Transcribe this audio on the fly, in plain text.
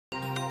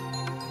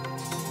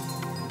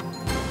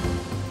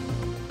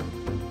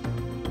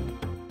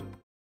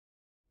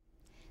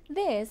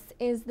This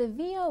is the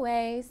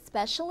VOA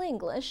Special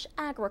English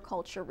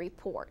Agriculture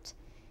Report.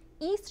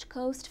 East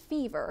Coast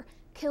fever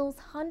kills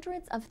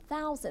hundreds of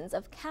thousands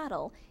of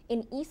cattle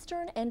in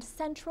eastern and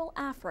central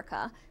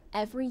Africa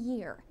every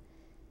year.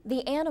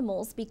 The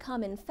animals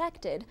become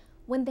infected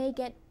when they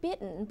get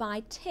bitten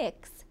by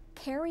ticks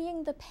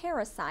carrying the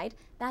parasite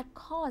that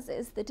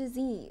causes the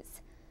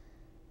disease.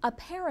 A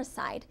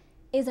parasite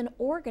is an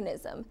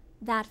organism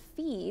that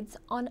feeds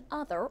on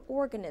other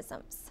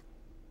organisms.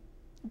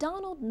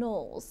 Donald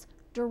Knowles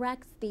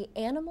directs the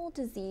Animal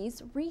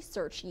Disease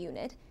Research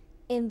Unit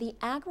in the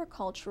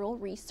Agricultural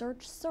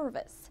Research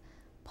Service,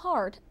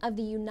 part of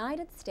the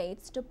United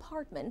States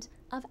Department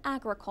of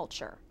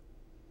Agriculture.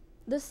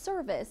 The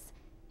service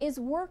is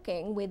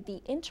working with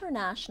the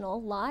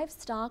International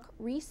Livestock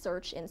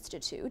Research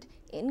Institute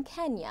in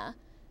Kenya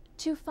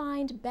to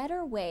find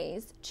better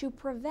ways to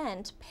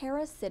prevent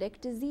parasitic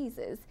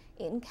diseases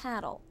in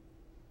cattle.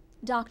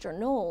 Dr.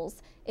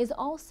 Knowles is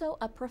also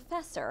a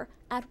professor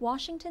at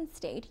Washington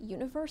State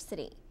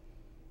University.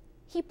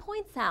 He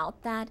points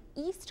out that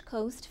East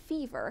Coast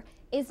fever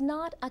is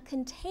not a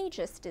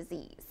contagious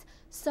disease,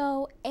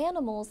 so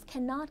animals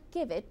cannot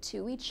give it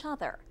to each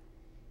other.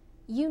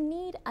 You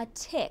need a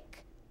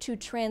tick to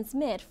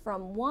transmit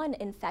from one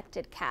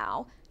infected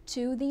cow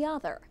to the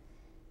other.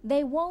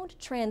 They won't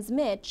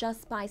transmit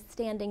just by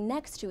standing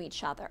next to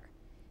each other.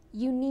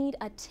 You need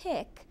a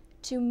tick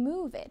to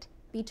move it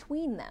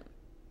between them.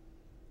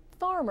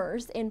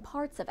 Farmers in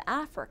parts of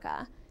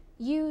Africa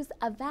use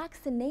a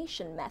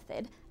vaccination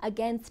method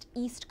against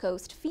East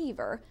Coast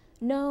fever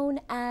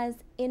known as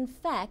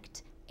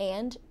infect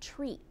and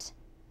treat.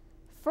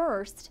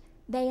 First,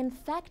 they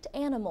infect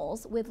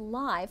animals with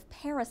live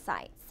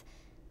parasites.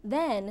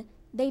 Then,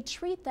 they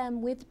treat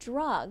them with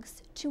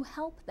drugs to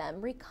help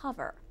them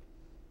recover.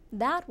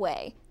 That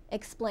way,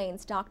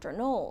 explains Dr.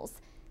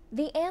 Knowles,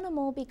 the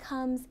animal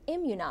becomes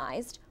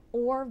immunized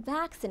or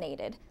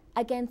vaccinated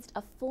against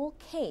a full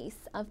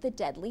case of the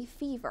deadly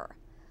fever.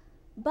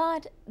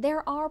 But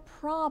there are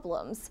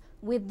problems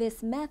with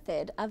this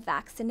method of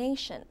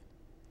vaccination.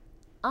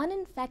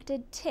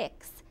 Uninfected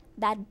ticks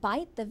that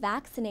bite the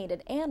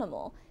vaccinated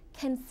animal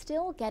can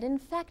still get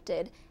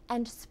infected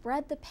and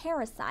spread the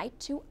parasite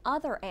to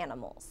other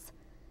animals.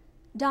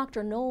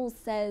 Dr. Knowles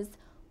says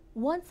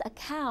once a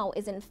cow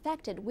is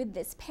infected with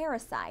this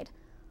parasite,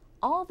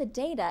 all the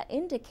data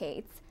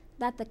indicates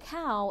that the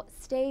cow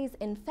stays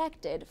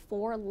infected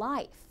for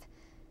life.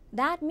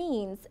 That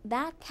means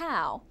that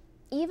cow,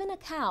 even a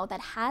cow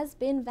that has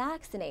been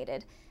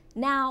vaccinated,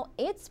 now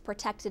it's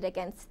protected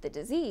against the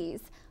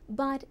disease,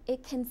 but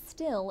it can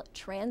still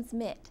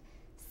transmit.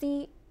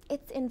 See,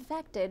 it's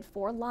infected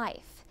for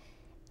life.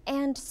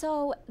 And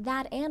so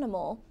that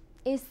animal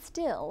is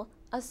still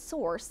a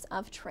source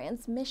of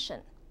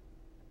transmission.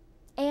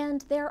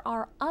 And there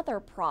are other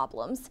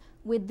problems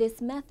with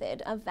this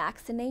method of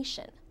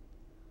vaccination.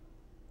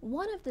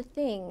 One of the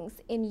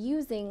things in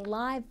using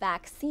live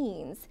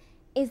vaccines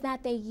is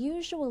that they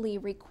usually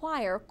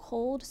require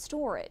cold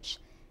storage,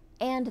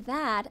 and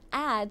that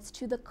adds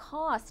to the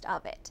cost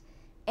of it,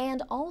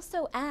 and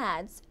also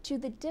adds to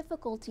the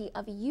difficulty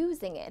of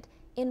using it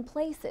in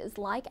places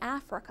like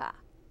Africa.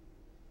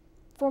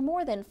 For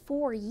more than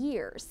 4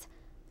 years,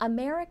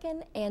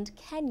 American and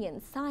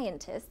Kenyan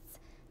scientists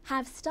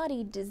have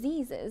studied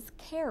diseases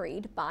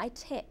carried by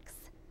ticks.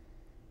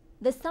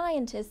 The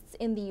scientists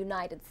in the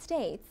United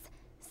States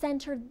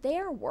centered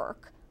their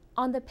work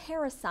on the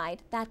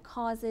parasite that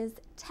causes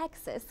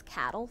Texas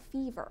cattle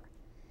fever.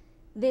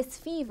 This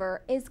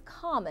fever is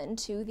common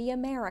to the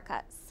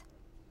Americas.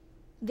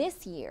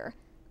 This year,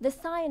 the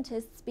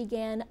scientists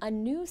began a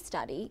new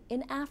study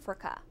in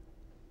Africa.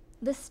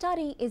 The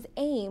study is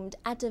aimed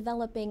at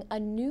developing a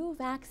new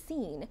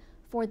vaccine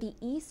for the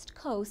East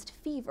Coast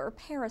fever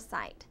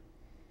parasite.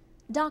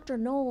 Dr.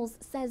 Knowles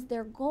says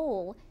their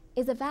goal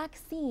is a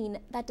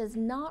vaccine that does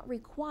not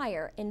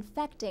require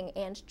infecting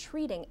and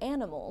treating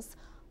animals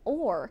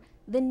or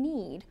the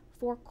need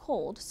for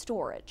cold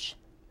storage.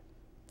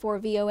 For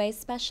VOA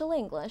Special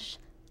English,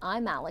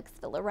 I'm Alex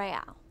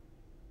Villarreal.